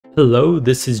Hello,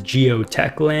 this is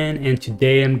Geotech and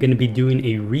today I'm going to be doing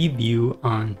a review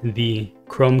on the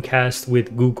Chromecast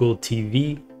with Google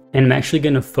TV. And I'm actually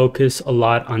going to focus a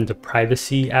lot on the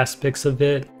privacy aspects of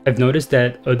it. I've noticed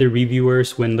that other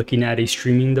reviewers, when looking at a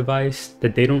streaming device,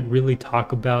 that they don't really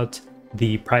talk about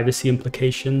the privacy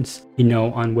implications,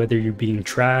 on whether you're being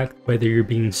tracked, whether you're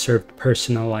being served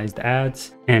personalized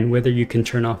ads, and whether you can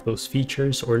turn off those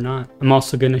features or not. I'm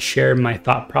also going to share my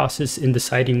thought process in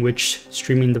deciding which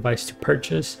streaming device to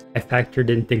purchase. I factored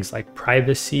in things like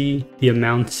privacy, the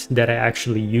amounts that I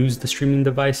actually use the streaming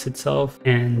device itself,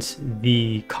 and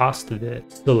the cost of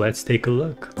it. So let's take a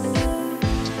look.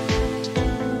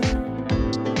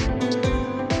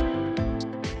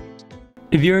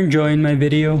 If you're enjoying my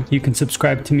video, you can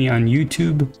subscribe to me on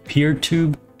YouTube,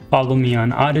 PeerTube, follow me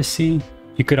on Odyssey.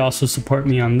 You could also support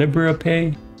me on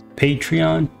LiberaPay,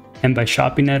 Patreon, and by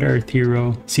shopping at Earth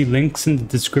Hero. See links in the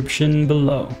description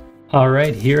below.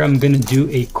 Alright, here I'm gonna do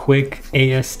a quick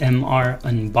ASMR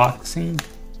unboxing.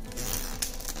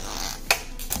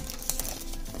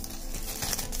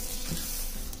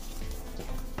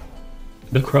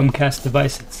 The Chromecast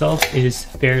device itself is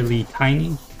fairly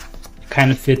tiny.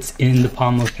 Kind of fits in the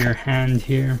palm of your hand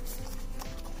here.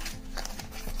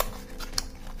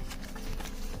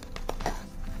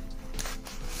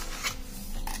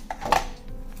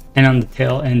 And on the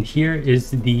tail end here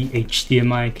is the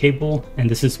HDMI cable, and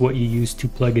this is what you use to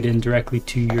plug it in directly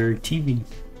to your TV.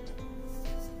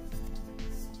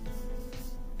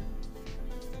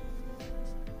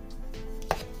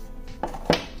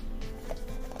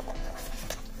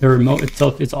 The remote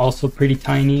itself is also pretty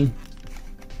tiny.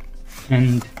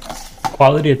 And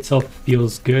quality itself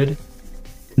feels good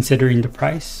considering the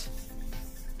price.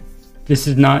 This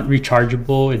is not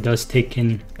rechargeable. It does take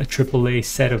in a AAA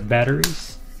set of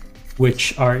batteries,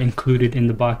 which are included in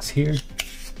the box here.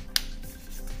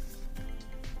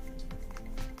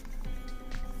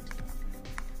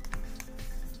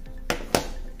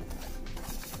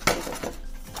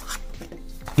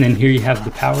 And then here you have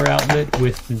the power outlet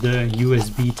with the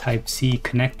USB Type-C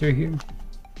connector here.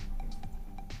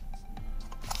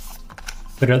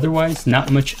 But otherwise, not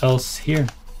much else here.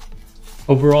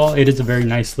 Overall, it is a very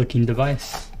nice looking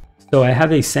device. So I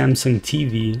have a Samsung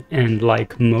TV, and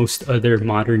like most other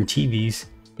modern TVs,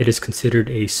 it is considered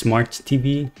a smart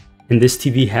TV. And this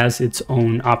TV has its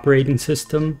own operating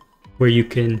system where you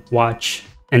can watch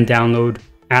and download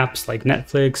apps like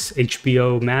Netflix,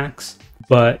 HBO Max.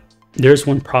 But there's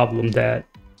one problem, that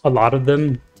a lot of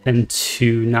them tend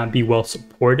to not be well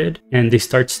supported, and they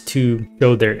start to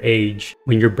show their age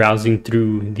when you're browsing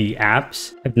through the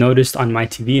apps. I've noticed on my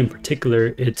TV in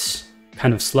particular, it's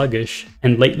kind of sluggish,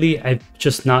 and lately I've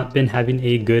just not been having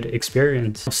a good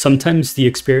experience. Sometimes the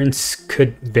experience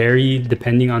could vary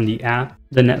depending on the app.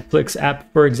 The Netflix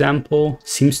app, for example,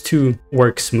 seems to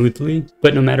work smoothly,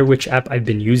 but no matter which app I've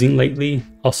been using lately,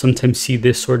 I'll sometimes see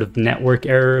this sort of network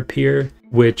error appear,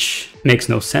 which makes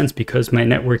no sense because my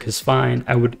network is fine.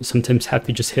 I would sometimes have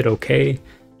to just hit OK,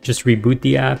 just reboot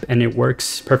the app, and it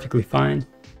works perfectly fine.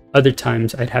 Other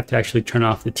times I'd have to actually turn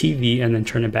off the TV and then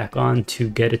turn it back on to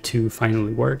get it to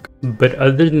finally work. But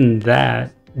other than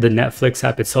that, the Netflix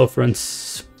app itself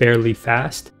runs fairly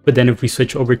fast. But then if we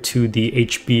switch over to the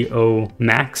HBO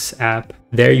Max app,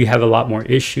 there you have a lot more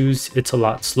issues. It's a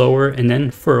lot slower. And then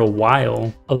for a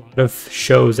while, a lot of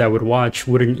shows I would watch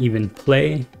wouldn't even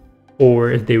play.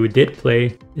 Or if they did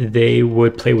play, they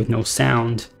would play with no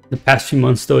sound. The past few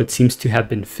months though, it seems to have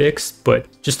been fixed,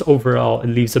 but just overall, it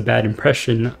leaves a bad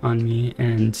impression on me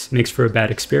and makes for a bad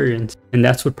experience. And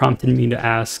that's what prompted me to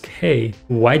ask, hey,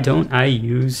 why don't I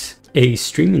use a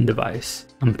streaming device?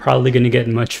 I'm probably going to get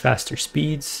much faster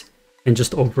speeds and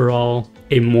just overall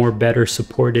a more better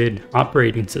supported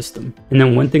operating system. And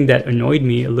then one thing that annoyed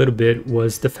me a little bit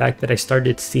was the fact that I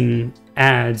started seeing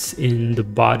ads in the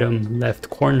bottom left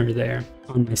corner there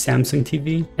on my Samsung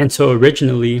TV. And so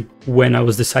originally, when I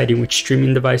was deciding which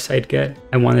streaming device I'd get,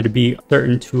 I wanted to be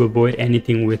certain to avoid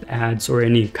anything with ads or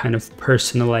any kind of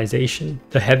personalization.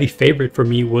 The heavy favorite for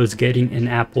me was getting an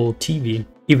Apple TV,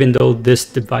 even though this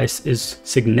device is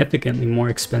significantly more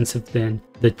expensive than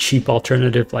the cheap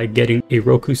alternative like getting a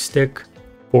Roku stick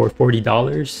for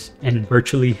 $40 and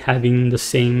virtually having the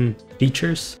same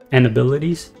features and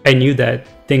abilities. I knew that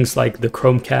things like the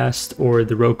Chromecast or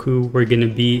the Roku were going to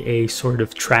be a sort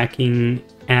of tracking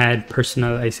ad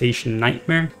personalization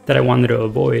nightmare that I wanted to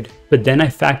avoid. But then I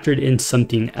factored in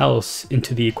something else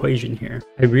into the equation here.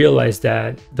 I realized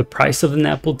that the price of an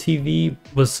Apple TV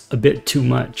was a bit too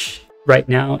much. Right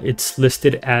now, it's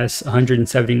listed as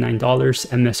 $179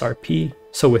 MSRP.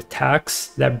 So with tax,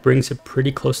 that brings it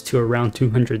pretty close to around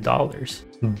 $200.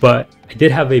 But I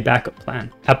did have a backup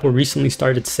plan. Apple recently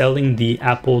started selling the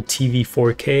Apple TV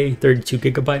 4K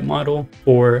 32GB model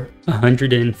for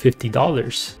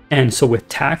 $150. And so with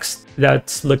tax,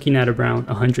 that's looking at around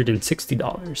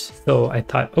 $160. So I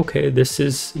thought, okay, this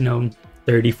is,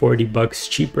 30, 40 bucks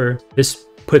cheaper. This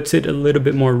puts it a little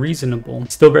bit more reasonable.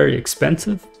 It's still very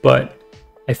expensive, but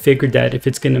I figured that if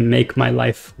it's going to make my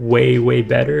life way, way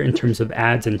better in terms of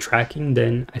ads and tracking,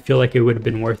 then I feel like it would have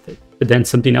been worth it. But then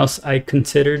something else I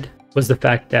considered was the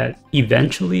fact that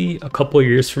eventually, a couple of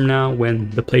years from now, when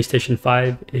the PlayStation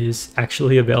 5 is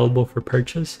actually available for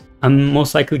purchase, I'm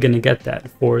most likely going to get that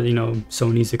for,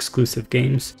 Sony's exclusive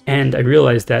games. And I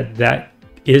realized that that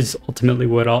is ultimately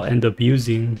what I'll end up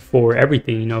using for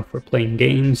everything, for playing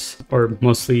games, or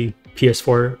mostly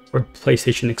PS4 or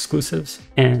PlayStation exclusives.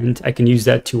 And I can use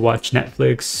that to watch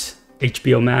Netflix,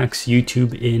 HBO Max,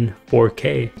 YouTube in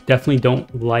 4K. Definitely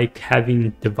don't like having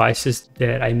devices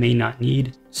that I may not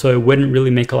need. So it wouldn't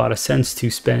really make a lot of sense to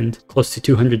spend close to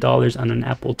 $200 on an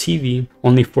Apple TV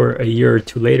only for a year or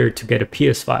two later to get a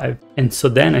PS5. And so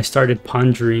then I started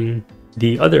pondering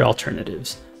the other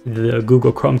alternatives, the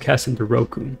Google Chromecast and the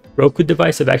Roku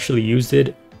device. I've actually used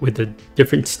it with a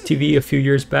different TV a few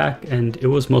years back, and it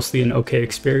was mostly an okay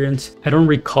experience. I don't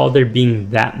recall there being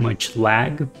that much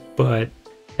lag, but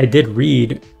I did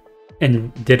read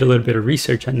and did a little bit of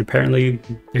research, and apparently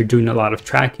they're doing a lot of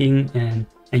tracking and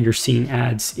you're seeing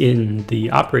ads in the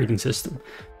operating system.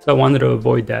 So I wanted to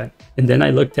avoid that. And then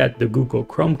I looked at the Google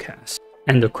Chromecast,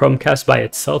 and the Chromecast by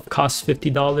itself costs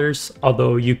 $50,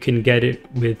 although you can get it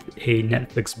with a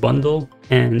Netflix bundle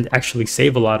and actually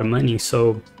save a lot of money.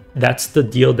 So that's the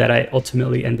deal that I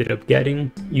ultimately ended up getting.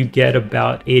 You get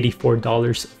about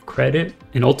 $84 of credit,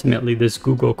 and ultimately this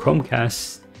Google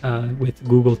Chromecast with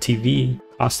Google TV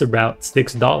costs about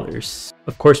 $6.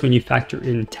 Of course, when you factor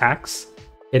in tax,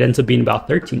 it ends up being about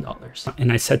 $13.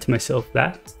 And I said to myself,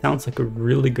 that sounds like a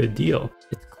really good deal.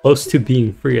 It's close to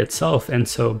being free itself. And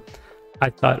so I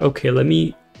thought, okay, let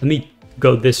me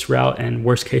go this route, and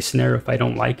worst case scenario, if I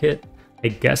don't like it, I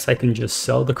guess I can just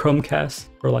sell the Chromecast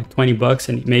for like 20 bucks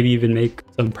and maybe even make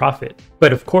some profit.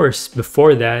 But of course,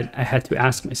 before that, I had to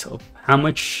ask myself, how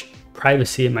much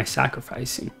privacy am I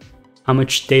sacrificing? How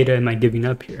much data am I giving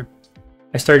up here?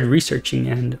 I started researching,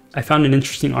 and I found an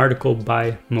interesting article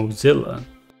by Mozilla,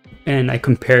 and I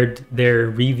compared their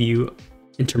review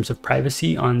in terms of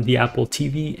privacy on the Apple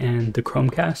TV and the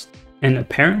Chromecast. And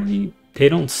apparently they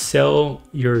don't sell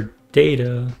your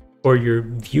data or your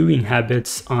viewing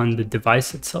habits on the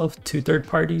device itself to third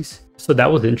parties. So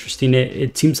that was interesting.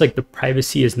 It seems like the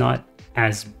privacy is not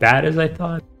as bad as I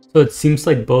thought. So it seems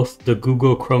like both the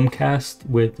Google Chromecast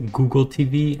with Google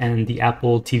TV and the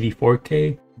Apple TV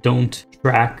 4K don't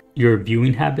track your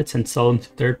viewing habits and sell them to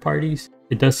third parties.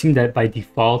 It does seem that by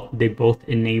default, they both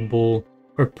enable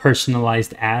or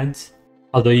personalized ads,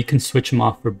 although you can switch them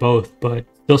off for both. But it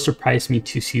still surprised me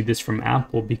to see this from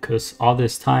Apple, because all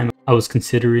this time I was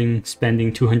considering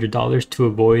spending $200 to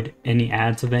avoid any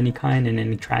ads of any kind and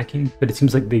any tracking, but it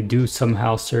seems like they do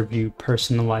somehow serve you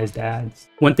personalized ads.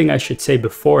 One thing I should say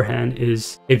beforehand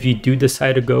is, if you do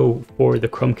decide to go for the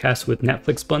Chromecast with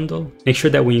Netflix bundle, make sure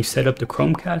that when you set up the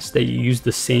Chromecast that you use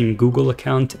the same Google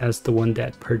account as the one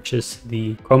that purchased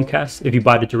the Chromecast if you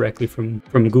bought it directly from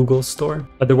Google's store.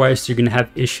 Otherwise, you're going to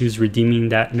have issues redeeming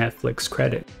that Netflix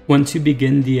credit. Once you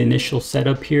begin the initial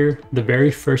setup here, the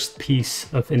very first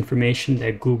piece of information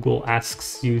that Google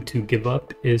asks you to give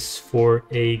up is for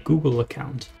a Google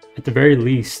account. At the very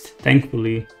least,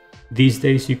 thankfully, these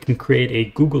days you can create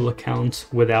a Google account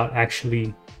without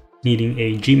actually needing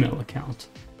a Gmail account.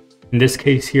 In this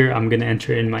case here, I'm going to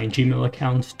enter in my Gmail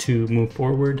account to move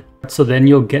forward. So then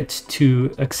you'll get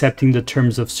to accepting the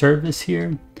terms of service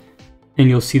here, and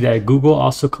you'll see that Google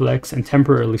also collects and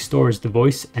temporarily stores the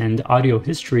voice and audio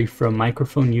history from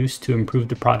microphone use to improve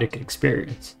the product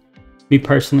experience. Me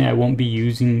personally, I won't be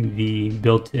using the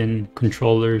built-in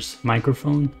controller's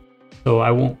microphone, so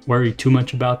I won't worry too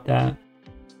much about that.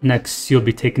 Next, you'll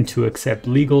be taken to accept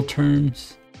legal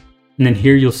terms. And then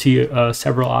here you'll see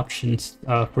several options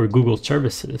for Google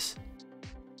services.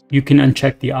 You can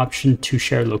uncheck the option to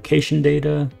share location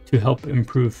data to help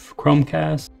improve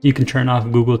Chromecast. You can turn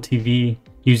off Google TV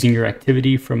using your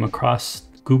activity from across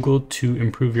Google to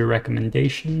improve your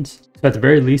recommendations. So at the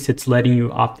very least, it's letting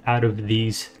you opt out of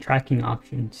these tracking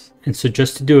options. And so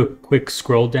just to do a quick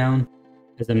scroll down,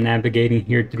 as I'm navigating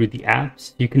here through the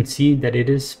apps, you can see that it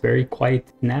is very quite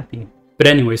snappy. But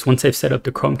anyways, once I've set up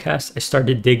the Chromecast, I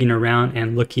started digging around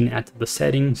and looking at the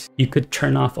settings. You could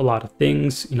turn off a lot of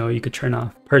things. You could turn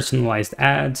off personalized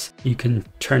ads. You can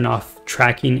turn off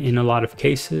tracking in a lot of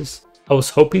cases. I was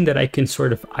hoping that I can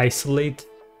sort of isolate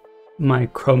my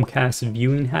Chromecast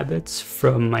viewing habits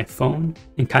from my phone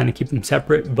and kind of keep them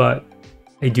separate, but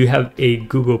I do have a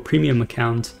Google Premium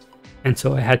account, and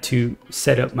so I had to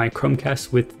set up my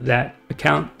Chromecast with that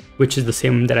account, which is the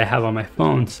same one that I have on my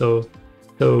phone. So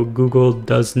Google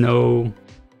does know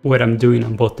what I'm doing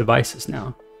on both devices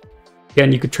now.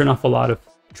 Again, you could turn off a lot of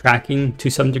tracking to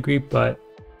some degree, but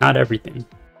not everything.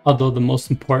 Although the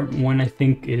most important one, I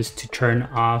think, is to turn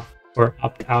off or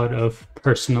opt out of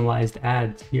personalized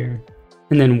ads here.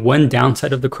 And then one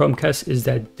downside of the Chromecast is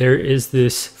that there is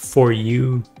this For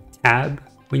You tab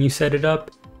when you set it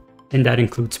up, and that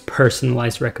includes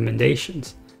personalized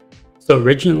recommendations. So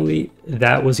originally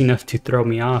that was enough to throw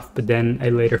me off, but then I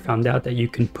later found out that you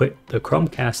can put the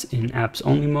Chromecast in apps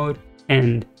only mode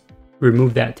and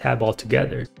remove that tab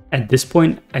altogether. At this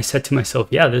point, I said to myself,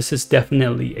 yeah, this is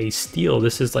definitely a steal.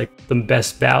 This is like the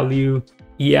best value.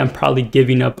 Yeah, I'm probably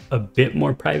giving up a bit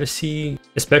more privacy,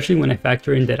 especially when I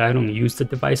factor in that I don't use the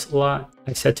device a lot.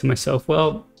 I said to myself,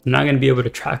 well, I'm not going to be able to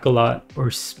track a lot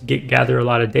or gather a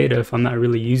lot of data if I'm not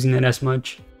really using it as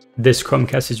much. This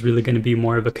Chromecast is really going to be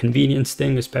more of a convenience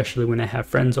thing, especially when I have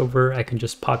friends over. I can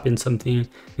just pop in something.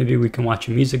 Maybe we can watch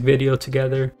a music video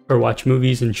together or watch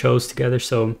movies and shows together.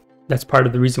 So that's part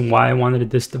of the reason why I wanted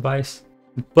this device.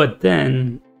 But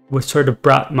then what sort of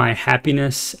brought my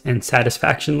happiness and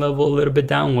satisfaction level a little bit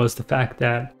down was the fact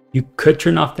that you could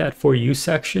turn off that For You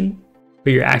section,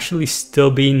 but you're actually still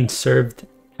being served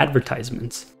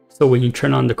advertisements. So when you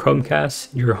turn on the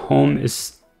Chromecast, your home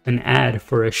is an ad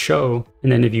for a show,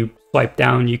 and then if you swipe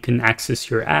down, you can access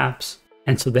your apps.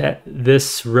 And so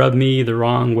this rubbed me the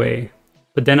wrong way.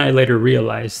 But then I later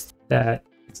realized that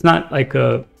it's not like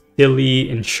a silly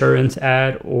insurance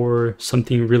ad or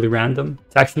something really random.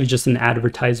 It's actually just an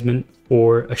advertisement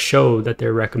for a show that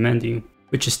they're recommending,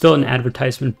 which is still an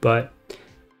advertisement, but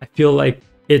I feel like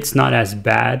it's not as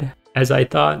bad as I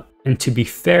thought. And to be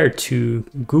fair to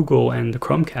Google and the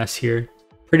Chromecast here,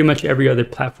 pretty much every other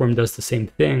platform does the same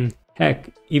thing. Heck,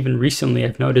 even recently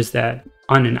I've noticed that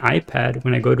on an iPad,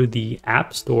 when I go to the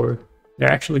App Store, they're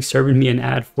actually serving me an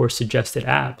ad for suggested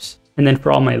apps. And then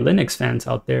for all my Linux fans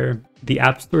out there, the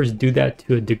app stores do that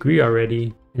to a degree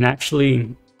already. And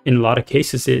actually, in a lot of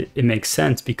cases, it makes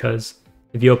sense, because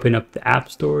if you open up the App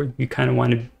Store, you kind of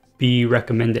want to be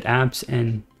recommended apps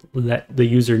and let the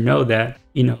user know that,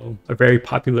 a very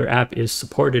popular app is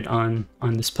supported on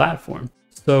this platform.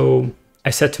 So I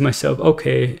said to myself,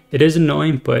 okay, it is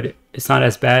annoying, but it's not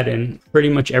as bad. And pretty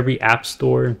much every app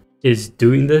store is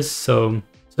doing this. So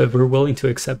if we're willing to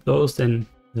accept those, then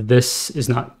this is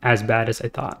not as bad as I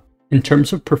thought. In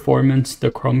terms of performance,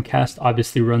 the Chromecast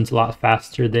obviously runs a lot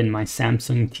faster than my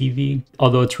Samsung TV,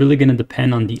 although it's really going to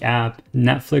depend on the app.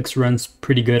 Netflix runs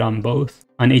pretty good on both.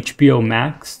 On HBO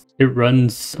Max, it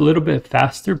runs a little bit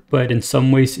faster, but in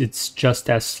some ways it's just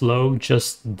as slow,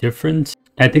 just different.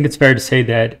 I think it's fair to say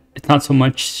that it's not so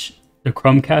much the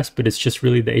Chromecast, but it's just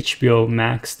really the HBO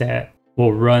Max that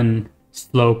will run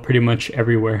slow pretty much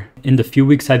everywhere. In the few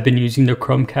weeks I've been using the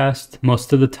Chromecast,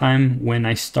 most of the time when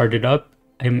I start it up,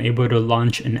 I'm able to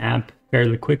launch an app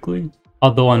fairly quickly.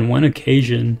 Although on one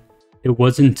occasion, it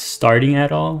wasn't starting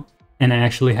at all, and I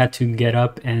actually had to get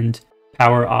up and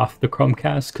power off the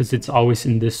Chromecast because it's always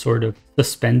in this sort of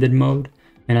suspended mode,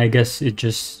 and I guess it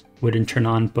just wouldn't turn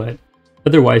on, but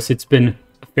otherwise it's been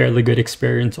a fairly good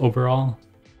experience overall.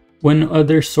 One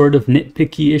other sort of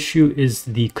nitpicky issue is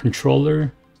the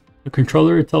controller. The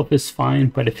controller itself is fine,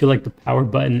 but I feel like the power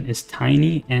button is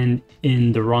tiny and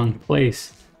in the wrong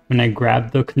place. When I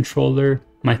grab the controller,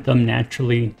 my thumb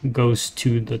naturally goes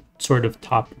to the sort of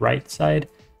top right side,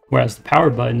 whereas the power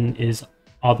button is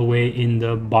all the way in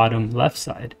the bottom left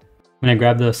side. When I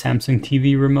grab the Samsung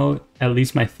TV remote, at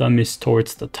least my thumb is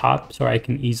towards the top, so I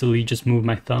can easily just move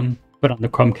my thumb. But on the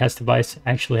Chromecast device,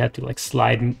 I actually have to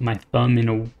slide my thumb in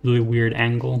a really weird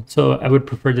angle. So I would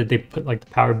prefer that they put the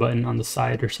power button on the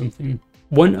side or something.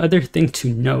 One other thing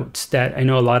to note that I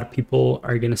know a lot of people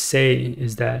are going to say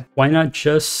is that why not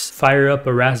just fire up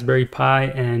a Raspberry Pi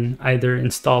and either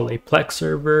install a Plex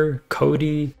server,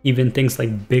 Kodi, even things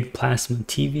like Big Plasma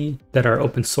TV that are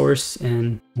open source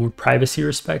and more privacy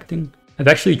respecting. I've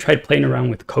actually tried playing around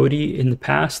with Kodi in the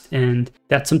past, and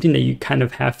that's something that you kind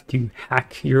of have to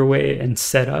hack your way and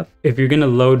set up. If you're going to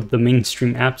load the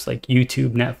mainstream apps like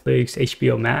YouTube, Netflix,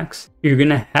 HBO Max, you're going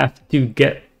to have to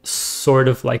get sort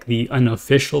of the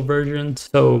unofficial versions.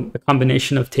 So a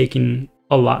combination of taking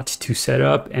a lot to set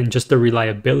up, and just the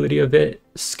reliability of it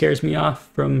scares me off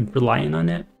from relying on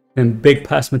it. And big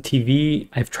plasma TV,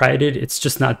 I've tried it. It's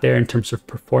just not there in terms of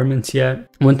performance yet.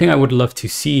 One thing I would love to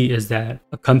see is that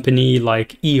a company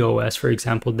like EOS, for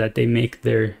example, that they make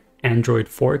their Android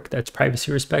fork that's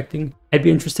privacy respecting. I'd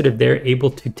be interested if they're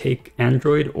able to take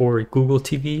Android or Google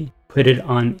TV, put it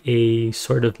on a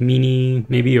sort of mini,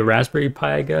 maybe a Raspberry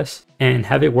Pi, I guess, and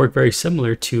have it work very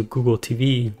similar to Google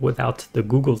TV without the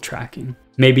Google tracking.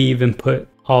 Maybe even put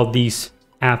all these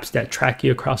apps that track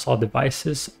you across all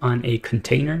devices on a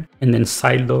container and then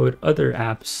sideload other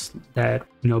apps that,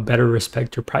 better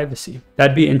respect your privacy.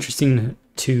 That'd be interesting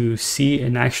to see,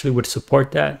 and actually would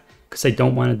support that, because I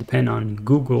don't want to depend on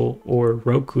Google or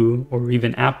Roku or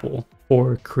even Apple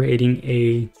for creating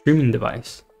a streaming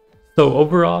device. So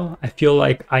overall, I feel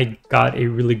like I got a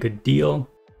really good deal.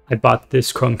 I bought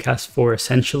this Chromecast for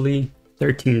essentially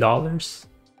 $13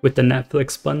 with the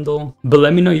Netflix bundle. But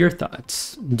let me know your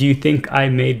thoughts. Do you think I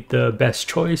made the best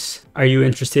choice? Are you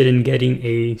interested in getting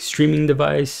a streaming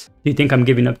device? Do you think I'm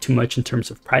giving up too much in terms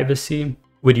of privacy?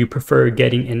 Would you prefer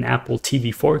getting an Apple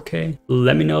TV 4K?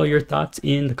 Let me know your thoughts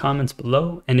in the comments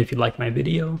below. And if you like my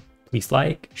video, please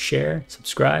like, share,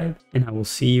 subscribe, and I will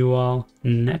see you all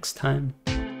next time.